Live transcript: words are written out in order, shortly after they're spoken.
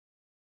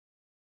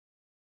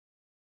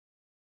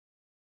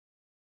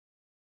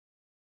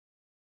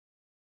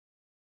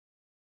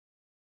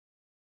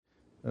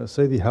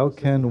Sayyidi, how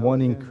can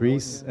one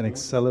increase and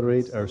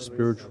accelerate our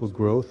spiritual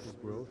growth?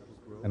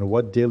 And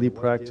what daily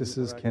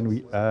practices can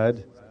we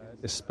add,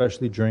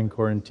 especially during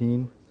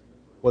quarantine?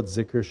 What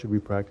zikr should we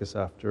practice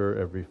after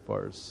every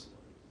farz?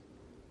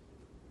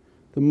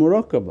 The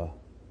muraqabah.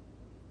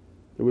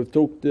 We've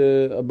talked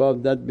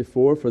about that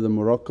before. For the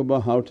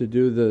muraqabah, how to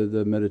do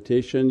the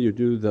meditation, you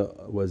do the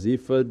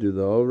wazifa, do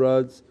the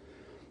awrads,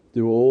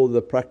 do all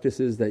the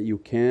practices that you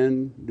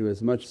can, do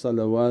as much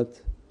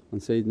salawat on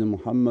Sayyidina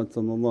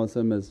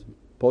Muhammad as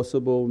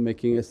possible,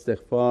 making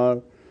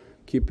istighfar,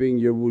 keeping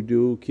your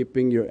wudu,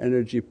 keeping your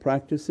energy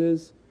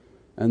practices,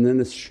 and then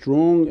a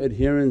strong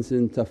adherence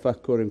in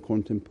tafakkur and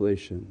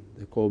contemplation.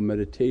 They call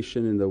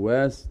meditation in the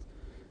West,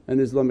 and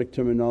Islamic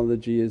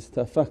terminology is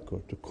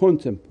tafakkur, to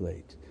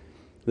contemplate.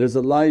 There's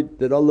a light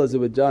that Allah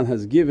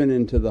has given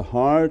into the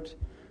heart.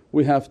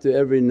 We have to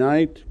every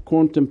night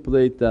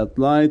contemplate that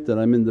light, that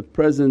I'm in the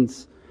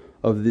presence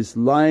of these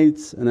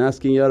lights, and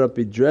asking, Ya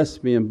Rabbi,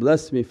 dress me and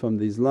bless me from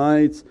these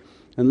lights,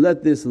 and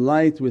let this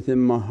light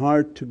within my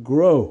heart to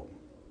grow.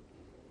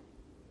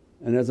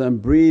 And as I'm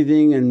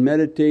breathing and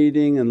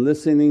meditating and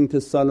listening to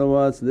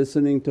salawats,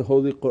 listening to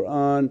Holy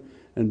Qur'an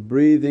and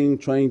breathing,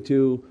 trying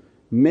to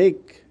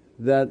make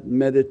that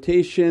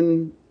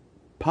meditation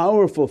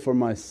powerful for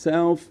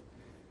myself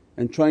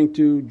and trying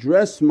to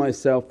dress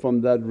myself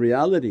from that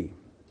reality.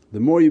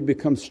 The more you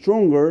become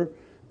stronger,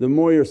 the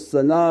more your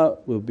salah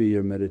will be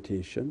your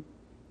meditation.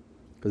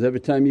 Because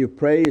every time you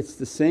pray it's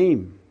the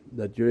same,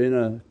 that you're in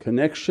a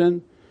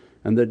connection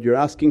and that you're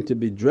asking to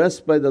be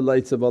dressed by the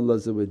lights of Allah,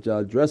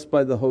 dressed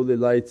by the holy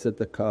lights at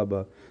the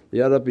Kaaba.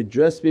 Ya Rabbi,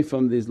 dress me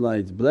from these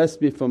lights, bless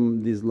me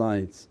from these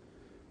lights.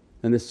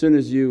 And as soon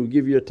as you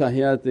give your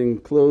tahiyat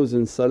and close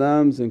and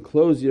salams and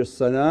close your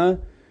salah,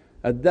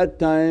 at that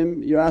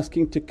time you're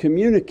asking to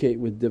communicate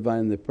with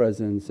Divinely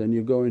Presence, and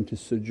you go into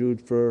sujood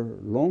for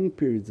long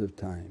periods of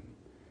time.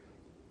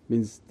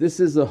 Means this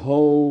is a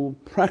whole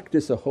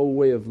practice, a whole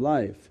way of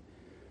life.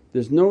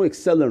 There's no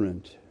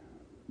accelerant,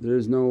 there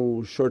is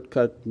no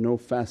shortcut, no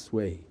fast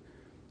way.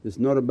 It's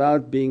not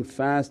about being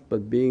fast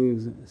but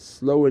being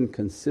slow and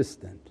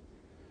consistent.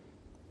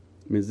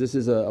 Means this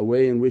is a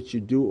way in which you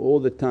do all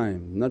the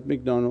time, not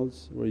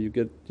McDonald's where you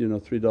get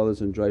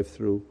 $3 and drive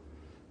through,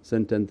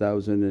 send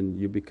 10,000 and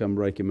you become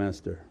Reiki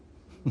master.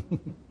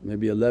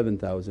 Maybe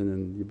 11,000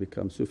 and you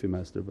become Sufi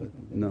master, but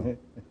no.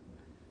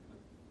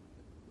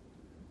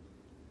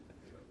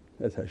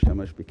 That's how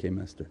Shamash became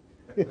master.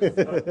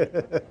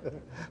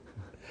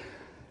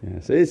 Yeah,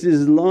 so this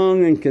is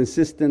long and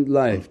consistent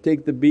life.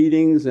 Take the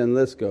beatings and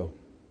let's go.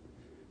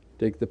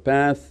 Take the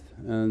path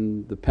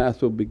and the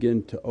path will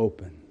begin to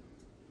open.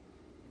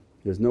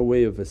 There's no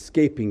way of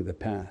escaping the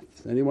path.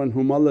 Anyone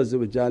whom Allah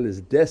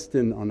is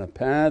destined on a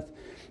path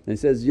and he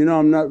says,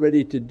 I'm not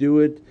ready to do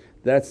it,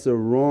 that's a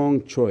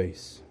wrong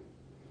choice.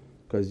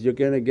 Because you're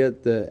going to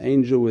get the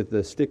angel with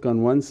the stick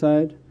on one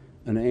side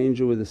and an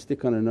angel with a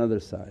stick on another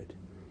side.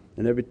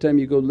 And every time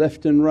you go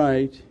left and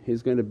right,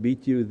 he's going to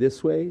beat you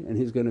this way and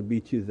he's going to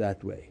beat you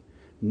that way.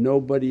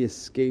 Nobody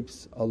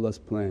escapes Allah's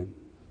plan.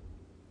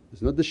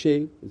 It's not the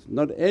shaykh, it's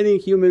not any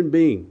human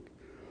being.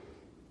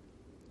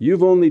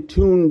 You've only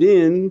tuned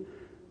in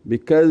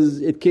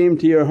because it came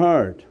to your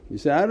heart. You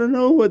say, I don't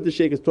know what the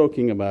shaykh is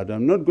talking about,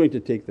 I'm not going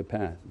to take the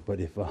path. But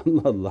if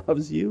Allah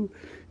loves you,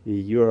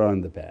 you're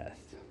on the path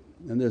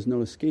and there's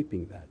no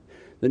escaping that.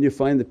 Then you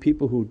find the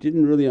people who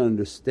didn't really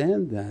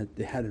understand that,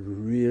 they had a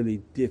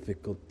really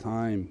difficult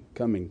time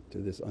coming to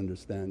this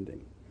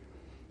understanding.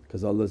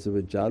 Because Allah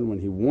when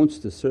He wants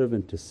the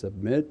servant to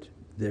submit,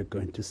 they're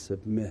going to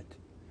submit.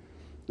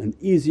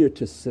 And easier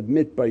to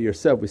submit by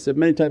yourself. We said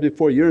many times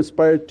before, you're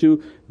inspired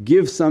to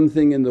give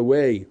something in the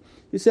way.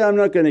 You say, I'm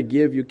not going to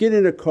give, you get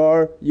in a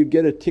car, you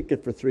get a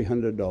ticket for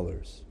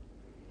 $300.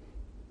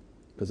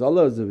 Because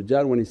Allah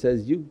when He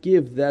says, you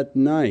give that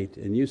night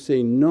and you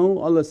say, no,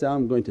 Allah says,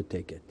 I'm going to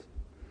take it.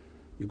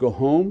 You go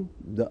home,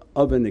 the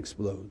oven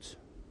explodes,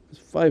 it's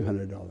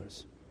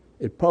 $500.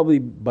 It probably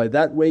by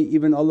that way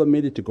even Allah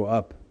made it to go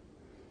up,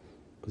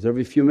 because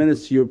every few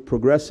minutes you're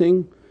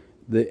progressing,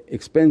 the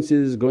expense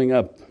is going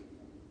up.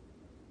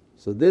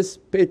 So this,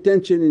 pay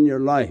attention in your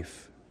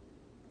life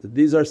that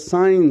these are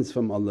signs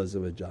from Allah.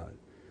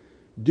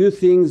 Do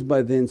things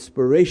by the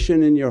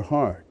inspiration in your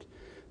heart.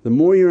 The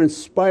more you're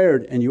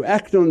inspired and you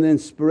act on the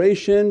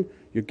inspiration,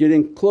 you're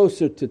getting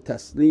closer to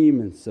taslim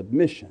and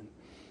submission.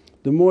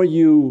 The more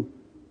you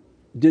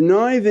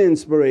deny the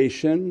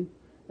inspiration,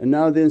 and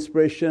now the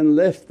inspiration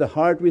left the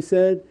heart, we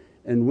said,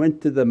 and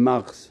went to the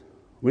maghz,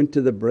 went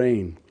to the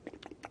brain,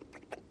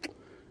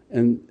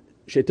 and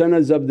shaitan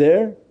is up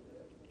there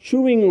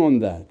chewing on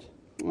that.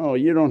 Oh,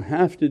 you don't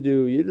have to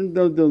do,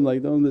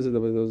 don't listen to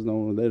those,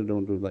 no, they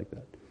don't do it like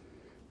that.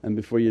 And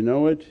before you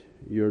know it,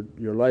 your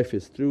life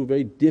is through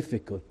very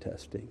difficult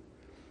testing.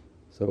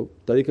 So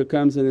tariqah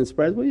comes and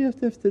inspires, well, you have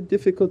to have the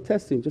difficult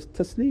testing, just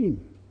taslim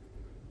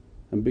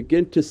and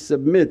begin to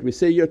submit. We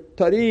say your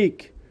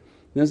tariq,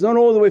 and it's not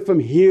all the way from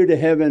here to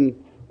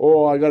heaven,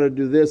 oh I got to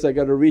do this, I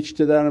got to reach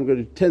to that, I'm going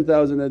to do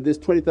 10,000 of this,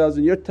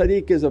 20,000. Your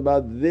tariq is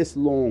about this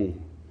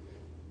long.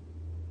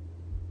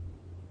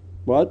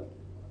 What?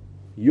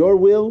 Your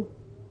will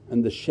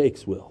and the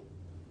shaykh's will.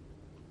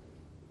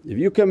 If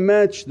you can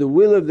match the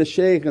will of the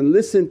shaykh and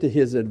listen to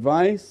his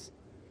advice,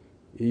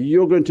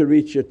 you're going to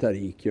reach your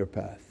tariq, your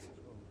path.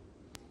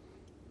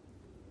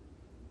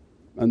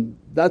 And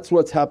that's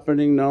what's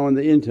happening now on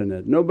the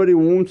internet. Nobody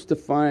wants to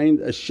find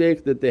a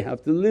shaykh that they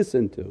have to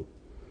listen to.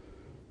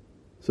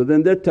 So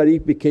then their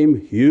tariq became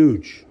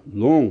huge,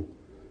 long.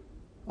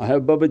 I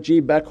have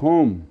Babaji back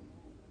home,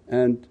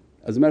 and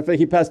as a matter of fact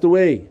he passed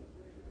away.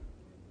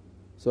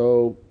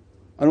 So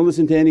I don't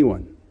listen to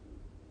anyone.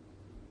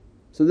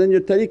 So then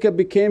your tariqah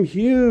became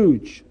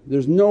huge.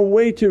 There's no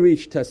way to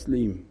reach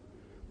taslim.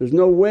 There's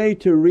no way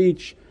to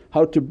reach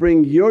how to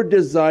bring your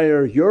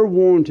desire, your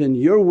want and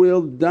your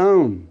will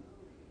down.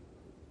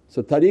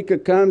 So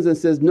tariqah comes and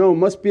says, no,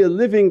 must be a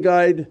living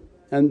guide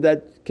and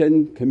that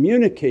can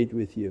communicate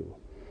with you.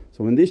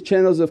 So when these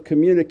channels of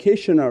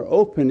communication are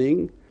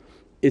opening,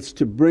 it's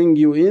to bring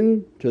you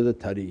in to the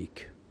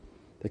tariq.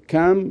 To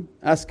come,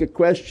 ask a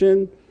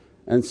question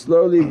and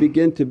slowly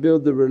begin to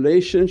build the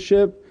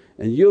relationship,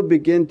 and you'll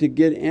begin to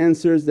get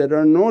answers that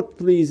are not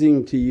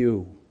pleasing to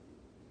you.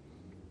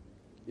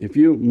 If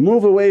you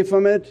move away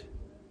from it,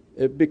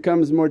 it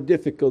becomes more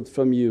difficult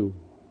from you.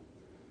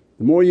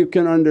 The more you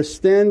can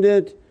understand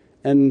it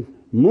and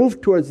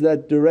move towards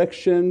that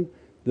direction,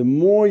 the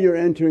more you're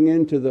entering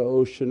into the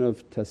ocean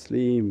of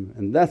taslim,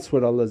 and that's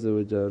what Allah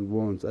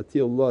wants.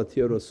 Ati'ullah,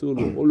 ati'ur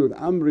Rasuluh, ulul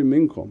amri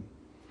minkum.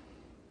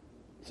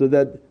 So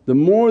that the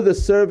more the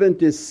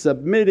servant is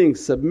submitting,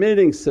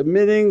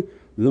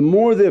 the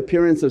more the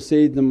appearance of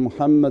Sayyidina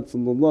Muhammad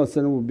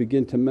will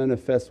begin to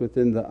manifest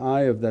within the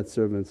eye of that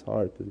servant's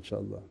heart,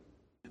 inshaAllah.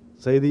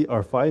 Sayyidi,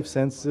 our five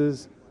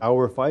senses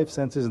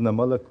in the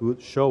malakut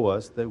show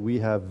us that we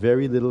have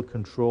very little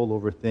control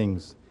over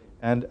things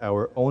and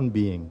our own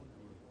being.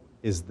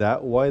 Is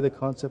that why the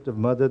concept of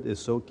madad is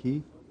so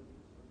key?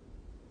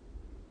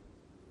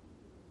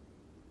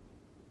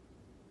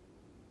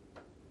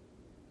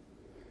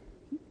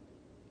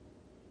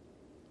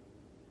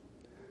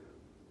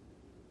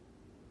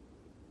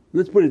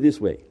 Let's put it this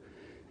way,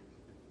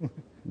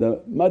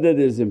 the madad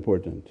is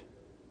important.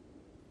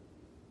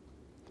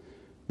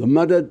 The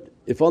madad,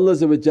 if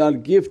Allah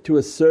give to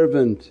a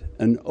servant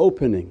an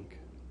opening,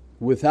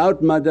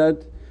 without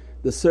madad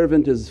the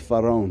servant is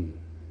Pharaoh.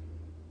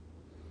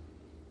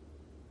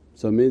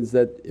 So it means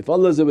that if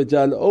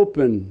Allah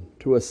open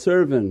to a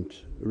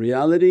servant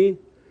reality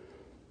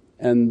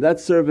and that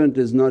servant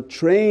is not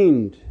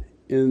trained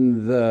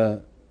in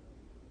the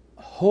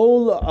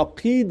whole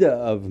aqeedah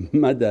of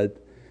madad,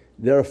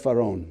 they're a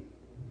Pharaoh.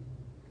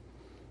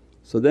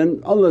 So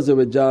then Allah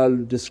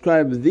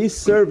described these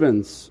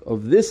servants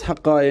of this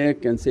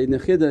haqqaiq, and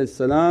Sayyidina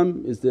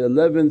Khidr is the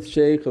 11th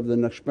shaykh of the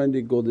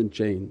Naqshbandi golden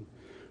chain,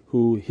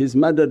 who his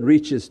madad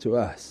reaches to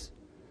us.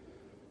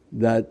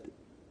 That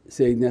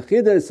Sayyidina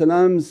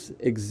Khidr's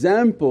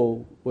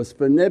example was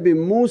for Nabi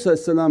Musa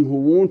who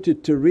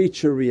wanted to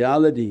reach a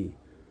reality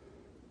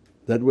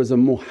that was a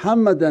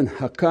Muhammadan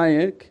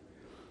haqqaiq.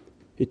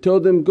 He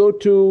told them, go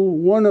to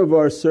one of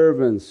our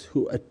servants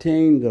who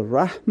attained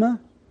rahmah,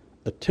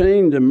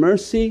 attained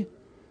mercy,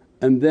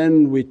 and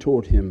then we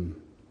taught him.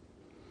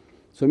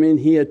 So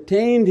he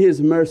attained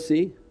his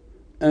mercy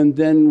and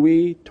then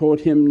we taught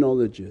him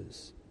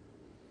knowledges.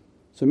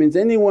 So it means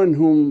anyone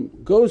whom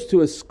goes to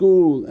a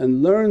school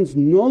and learns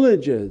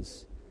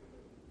knowledges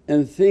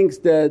and thinks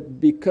that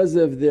because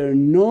of their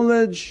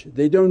knowledge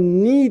they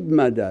don't need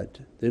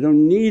madad, they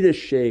don't need a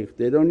shaykh,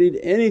 they don't need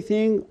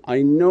anything,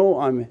 I know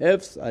I'm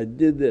hifz, I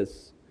did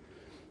this.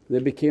 They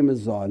became a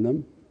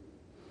zalim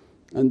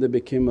and they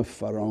became a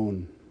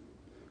Pharaoh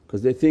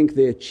because they think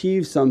they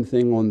achieve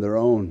something on their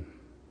own.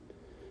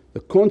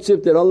 The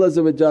concept that Allah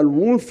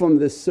wants from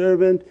this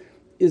servant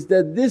is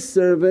that this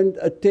servant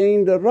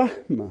attained a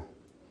rahmah.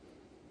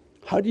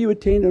 How do you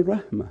attain a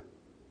rahmah?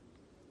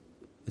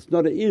 It's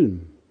not an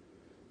ilm.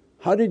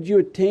 How did you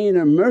attain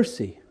a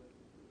mercy?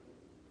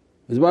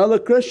 It's by Allah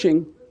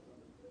crushing,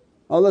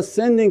 Allah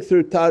sending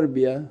through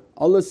tarbiyah,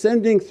 Allah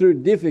sending through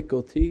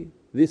difficulty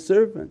these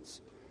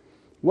servants.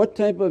 What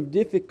type of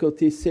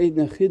difficulty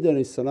Sayyidina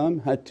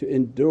Khidr had to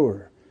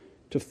endure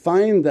to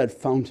find that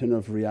fountain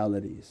of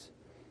realities?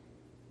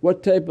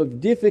 What type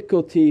of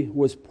difficulty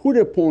was put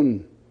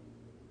upon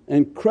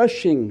and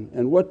crushing,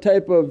 and what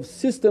type of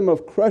system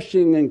of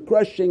crushing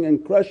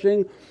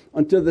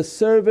until the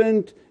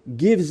servant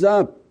gives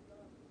up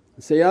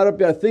and say, Ya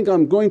Rabbi, I think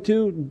I'm going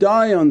to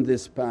die on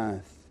this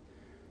path.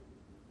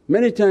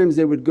 Many times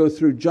they would go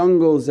through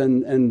jungles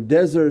and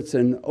deserts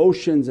and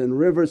oceans and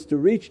rivers to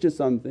reach to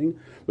something.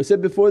 We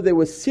said before, they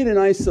would sit in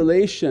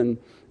isolation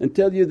and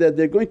tell you that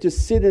they're going to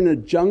sit in a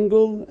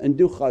jungle and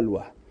do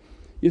khalwa.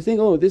 You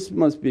think, oh, this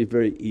must be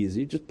very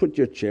easy, just put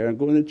your chair and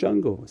go in the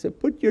jungle. I said,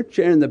 put your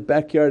chair in the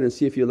backyard and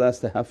see if you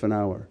last a half an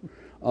hour.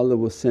 Allah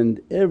will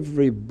send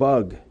every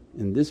bug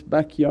in this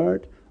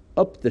backyard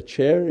up the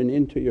chair and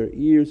into your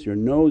ears, your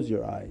nose,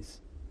 your eyes.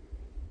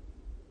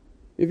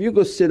 If you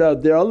go sit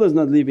out there, Allah's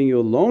not leaving you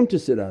alone to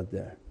sit out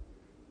there.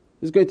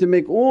 He's going to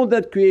make all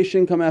that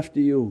creation come after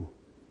you,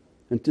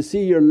 and to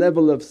see your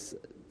level of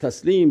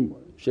taslim.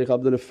 Shaykh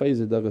Abdul Faiz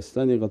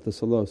Dagestani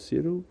Qaddasallahu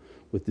Siru,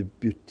 with the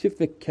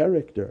beatific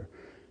character,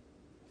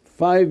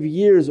 5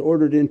 years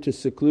ordered into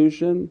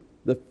seclusion.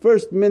 The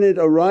first minute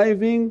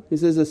arriving, he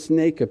says, a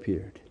snake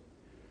appeared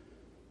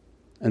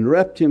and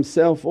wrapped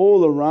himself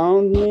all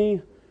around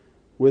me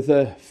with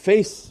a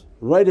face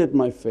right at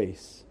my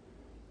face.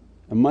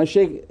 And my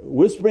shaykh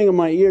whispering in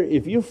my ear,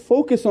 if you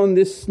focus on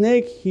this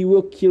snake, he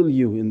will kill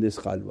you in this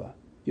khalwa,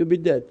 you'll be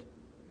dead.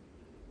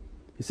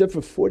 He said,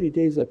 for 40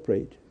 days I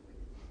prayed.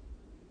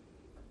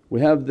 We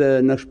have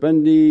the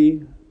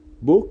Naqshbandi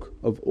book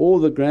of all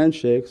the grand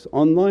shaykhs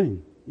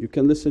online, you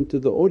can listen to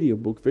the audio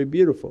book, very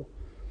beautiful.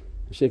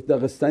 Shaykh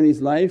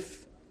Dagestani's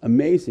life,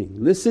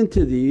 amazing. Listen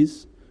to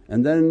these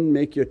and then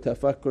make your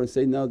tafakkur and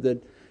say, now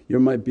that you're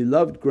my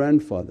beloved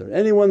grandfather.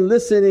 Anyone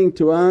listening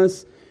to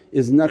us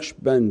is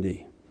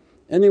Naqshbandi.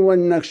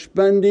 Anyone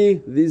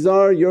Naqshbandi, these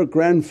are your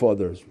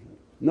grandfathers.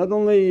 Not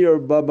only your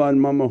baba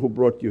and mama who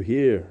brought you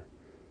here,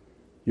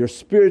 your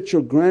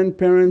spiritual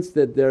grandparents,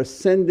 that they're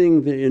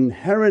sending the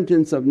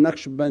inheritance of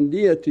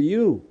Naqshbandiyya to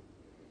you.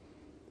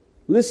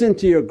 Listen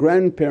to your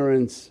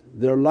grandparents,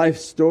 their life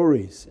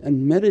stories,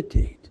 and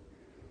meditate.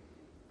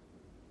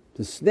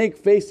 The snake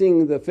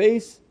facing the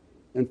face,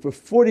 and for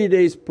 40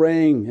 days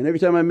praying, and every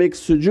time I make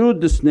sujood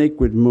the snake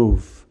would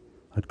move.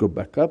 I'd go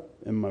back up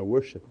in my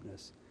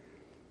worshipness.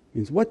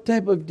 Means what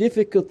type of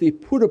difficulty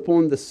put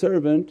upon the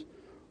servant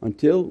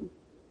until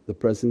the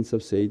presence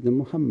of Sayyidina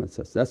Muhammad.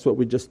 That's what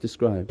we just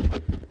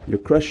described. You're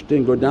crushed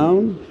and go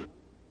down,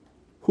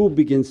 who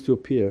begins to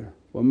appear?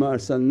 وَمَا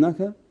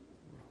أَرْسَلْنَاكَ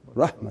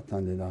رَحْمَةً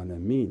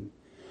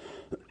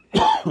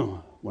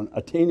لِلْعَالَمِينَ. When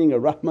attaining a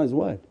rahmah is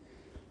what?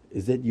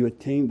 Is that you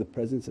attain the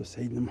presence of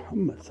Sayyidina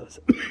Muhammad.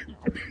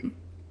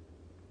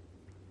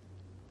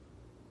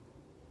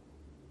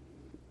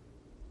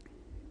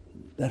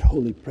 That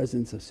holy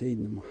presence of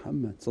Sayyidina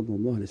Muhammad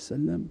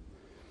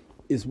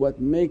is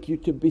what make you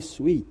to be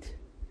sweet.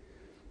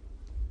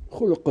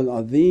 Khuluqul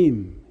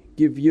azim,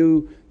 give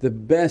you the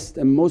best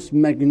and most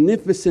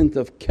magnificent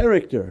of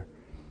character,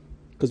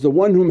 because the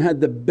one whom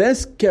had the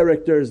best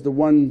character is the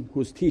one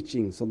who's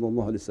teaching. So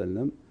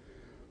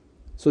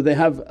they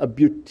have a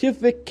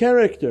beatific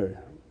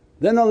character.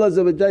 Then Allah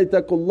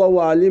ittaqullah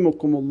wa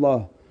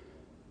alimukumullah,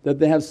 that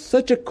they have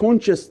such a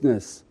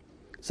consciousness,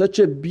 such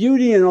a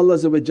beauty in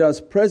Allah's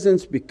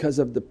presence because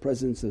of the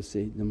presence of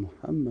Sayyidina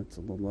Muhammad.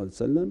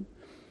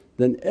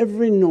 Then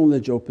every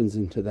knowledge opens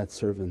into that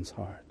servant's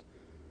heart.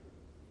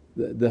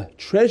 The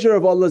treasure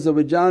of Allah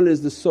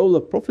is the soul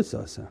of Prophet.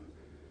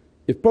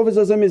 If Prophet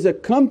is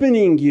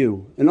accompanying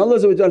you and Allah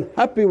is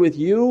happy with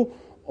you,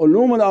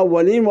 ulum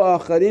al-awwaleen wa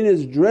akhareen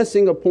is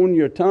dressing upon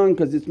your tongue,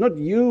 because it's not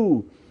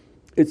you,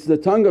 it's the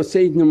tongue of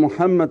Sayyidina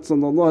Muhammad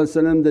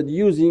that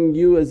using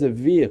you as a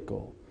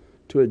vehicle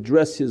to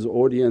address his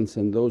audience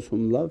and those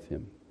whom love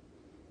him.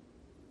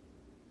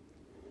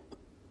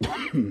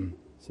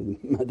 So the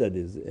madad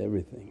is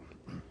everything.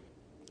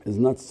 It's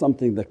not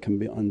something that can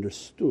be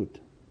understood,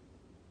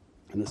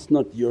 and it's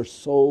not your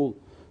soul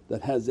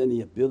that has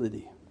any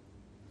ability.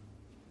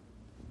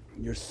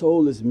 Your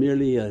soul is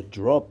merely a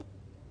drop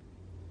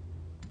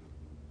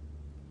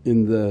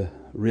in the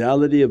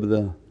reality of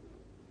the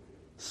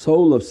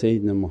soul of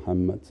Sayyidina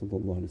Muhammad.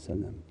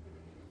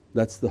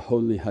 That's the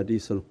holy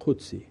hadith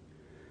al-Qudsi,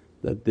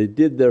 that they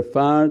did their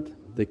fard,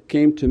 they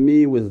came to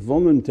me with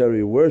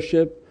voluntary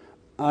worship,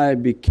 I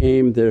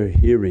became their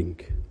hearing.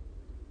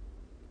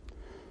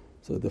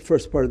 So the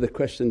first part of the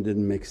question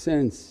didn't make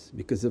sense,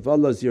 because if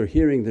Allah is your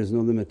hearing, there's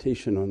no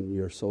limitation on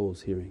your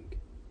soul's hearing.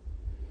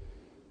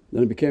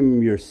 Then it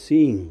became your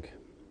seeing.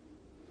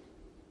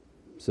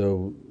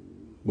 So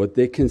what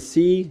they can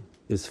see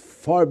is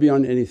far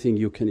beyond anything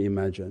you can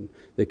imagine.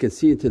 They can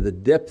see into the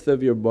depth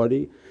of your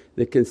body,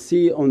 they can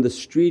see on the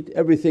street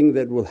everything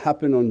that will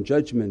happen on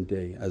Judgment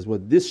Day, as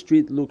what this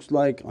street looks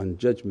like on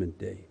Judgment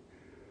Day.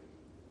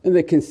 And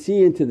they can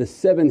see into the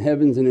 7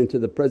 heavens and into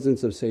the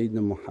presence of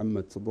Sayyidina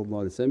Muhammad,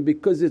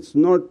 because it's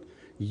not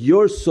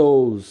your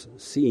soul's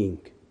seeing.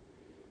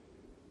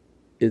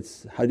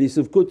 It's hadith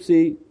of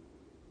Qudsi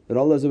that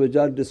Allah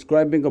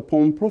describing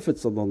upon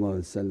Prophet,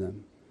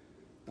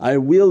 I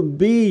will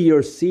be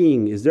your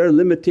seeing. Is there a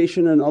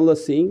limitation on Allah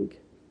seeing?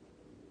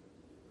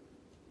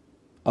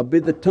 I'll be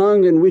the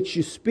tongue in which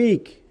you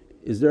speak.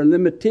 Is there a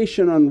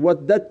limitation on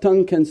what that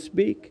tongue can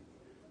speak?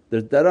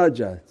 There's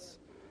darajats.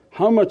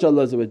 How much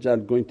Allah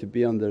going to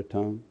be on their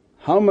tongue?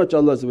 How much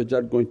Allah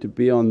going to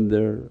be on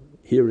their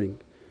hearing?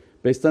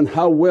 Based on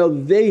how well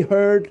they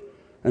heard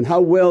and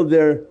how well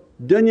their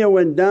dunya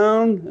went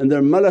down and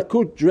their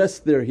malakut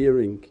dressed their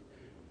hearing.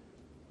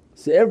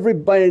 So every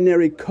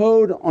binary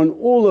code on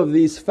all of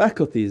these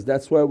faculties,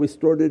 that's why we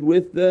started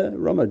with the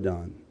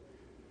Ramadan.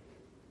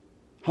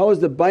 How is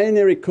the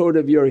binary code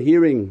of your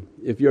hearing?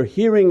 If your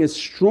hearing is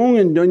strong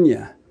in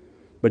dunya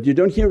but you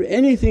don't hear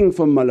anything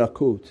from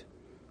malakut,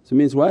 so it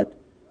means what?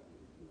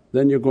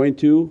 Then you're going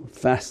to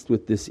fast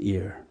with this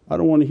ear. I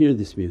don't want to hear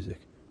this music,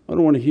 I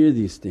don't want to hear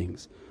these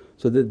things.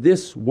 So that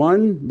this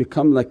one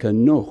become like a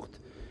nuqt.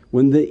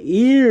 When the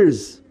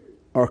ears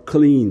are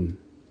clean,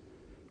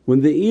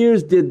 When the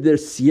ears did their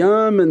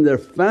siyam and their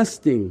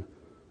fasting,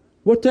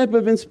 what type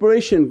of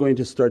inspiration going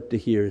to start to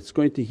hear? It's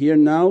going to hear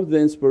now the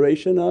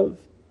inspiration of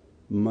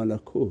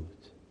malakut.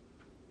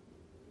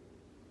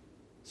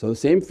 So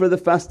same for the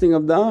fasting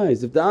of the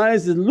eyes. If the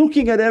eyes is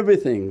looking at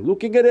everything,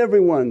 looking at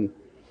everyone,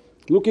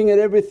 looking at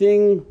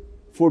everything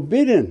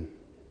forbidden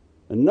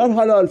and not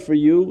halal for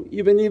you,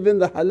 even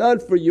the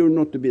halal for you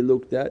not to be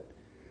looked at,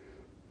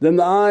 then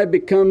the eye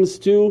becomes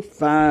to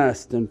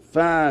fast and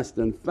fast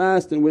and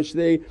fast, in which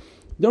they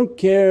don't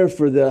care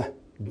for the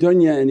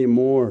dunya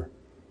anymore.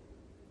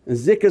 And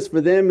zikrs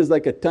for them is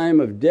like a time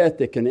of death.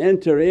 They can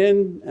enter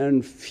in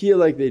and feel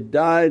like they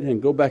died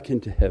and go back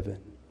into heaven.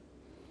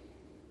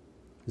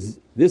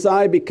 This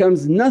eye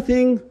becomes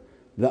nothing,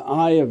 the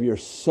eye of your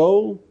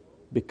soul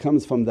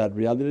becomes from that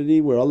reality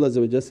where Allah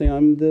is saying,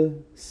 I'm the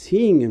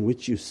seeing in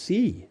which you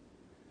see,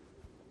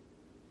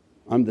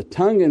 I'm the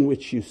tongue in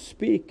which you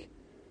speak,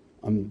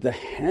 I'm the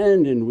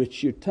hand in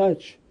which you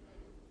touch.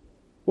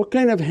 What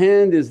kind of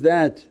hand is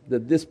that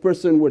this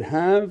person would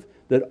have?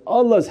 That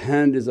Allah's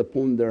hand is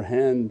upon their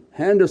hand,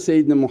 hand of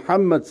Sayyidina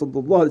Muhammad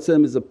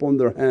is upon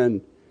their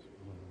hand.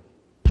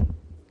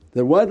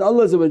 That what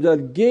Allah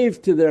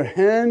gave to their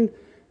hand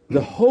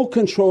the whole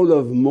control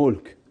of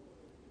mulk.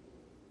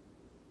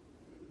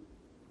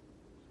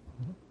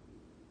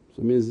 So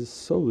it means this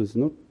soul is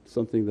not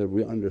something that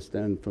we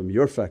understand from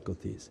your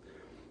faculties.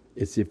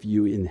 It's if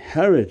you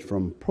inherit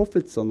from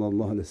Prophet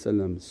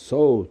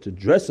soul to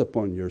dress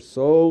upon your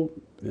soul,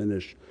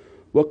 finish.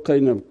 What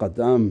kind of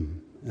qadam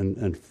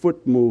and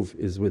foot move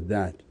is with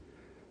that?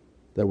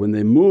 That when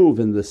they move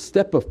and the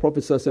step of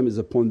Prophet is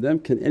upon them,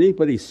 can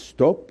anybody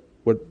stop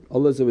what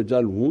Allah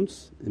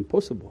wants?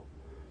 Impossible.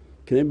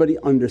 Can anybody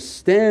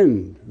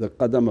understand the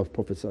qadam of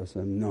Prophet?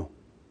 No.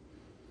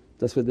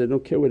 That's why they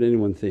don't care what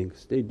anyone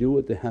thinks, they do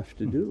what they have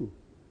to do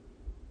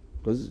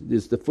because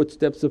it's the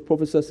footsteps of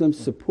Prophet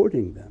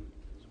supporting them.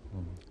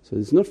 So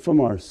it's not from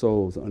our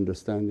soul's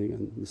understanding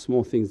and the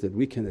small things that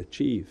we can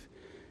achieve,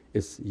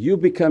 it's you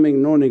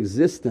becoming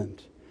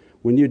non-existent.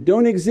 When you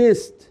don't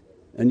exist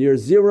and you're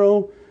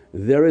zero,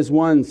 there is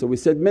one. So we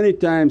said many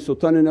times,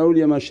 Sultan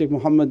al-Awliya Shaykh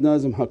Muhammad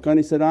Nazim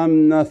Haqqani said,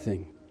 I'm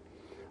nothing,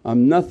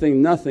 I'm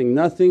nothing, nothing,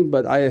 nothing,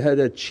 but I had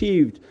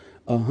achieved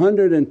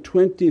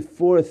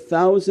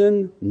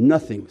 124,000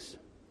 nothings.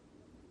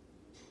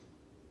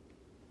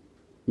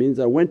 Means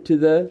I went to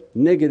the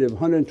negative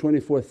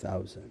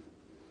 124,000.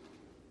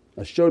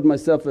 I showed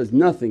myself as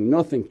nothing,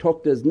 nothing,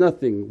 talked as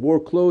nothing, wore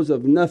clothes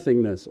of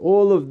nothingness.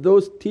 All of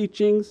those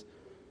teachings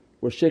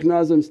were Shaykh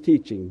Nazim's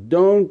teaching.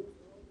 Don't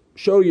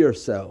show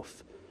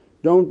yourself,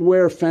 don't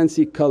wear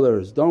fancy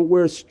colours, don't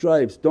wear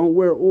stripes, don't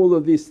wear all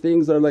of these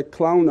things are like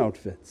clown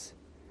outfits.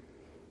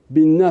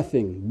 Be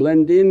nothing,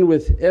 blend in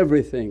with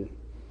everything.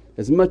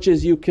 As much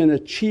as you can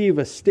achieve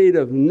a state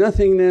of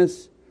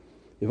nothingness,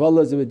 if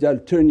Allah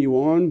turn you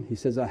on, He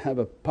says, I have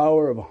a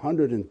power of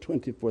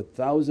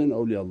 124,000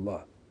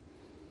 awliyaullah.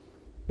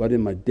 But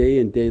in my day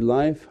and day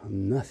life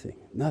I'm nothing,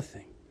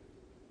 nothing.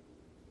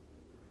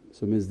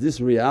 So it means this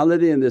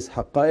reality and this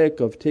haqqaiq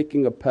of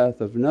taking a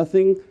path of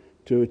nothing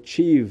to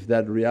achieve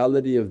that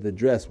reality of the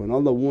dress. When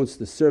Allah wants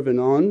the servant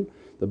on,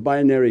 the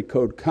binary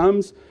code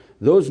comes,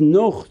 those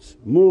nuqts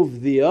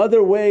move the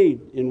other way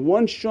in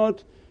one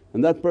shot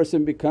and that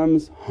person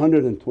becomes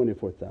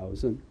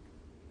 124,000.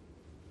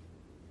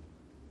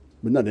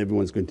 But not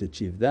everyone's going to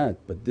achieve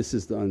that, but this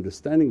is the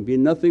understanding, be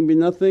nothing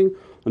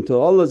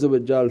until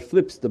Allah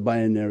flips the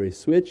binary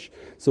switch.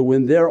 So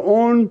when they're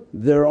on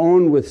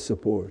with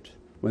support.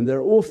 When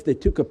they're off, they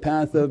took a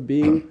path of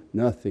being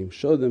nothing,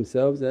 show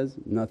themselves as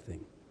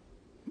nothing.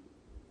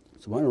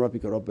 Subhana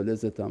rabbika rabbil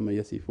izzati amma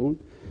yasifoon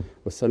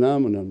wa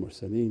salaamun al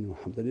mursaleen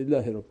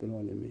walhamdulillahi rabbil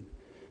alameen.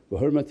 Bi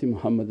hurmati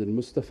Muhammad al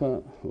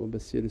Mustafa wa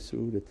basir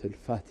Surat al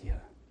Fatiha.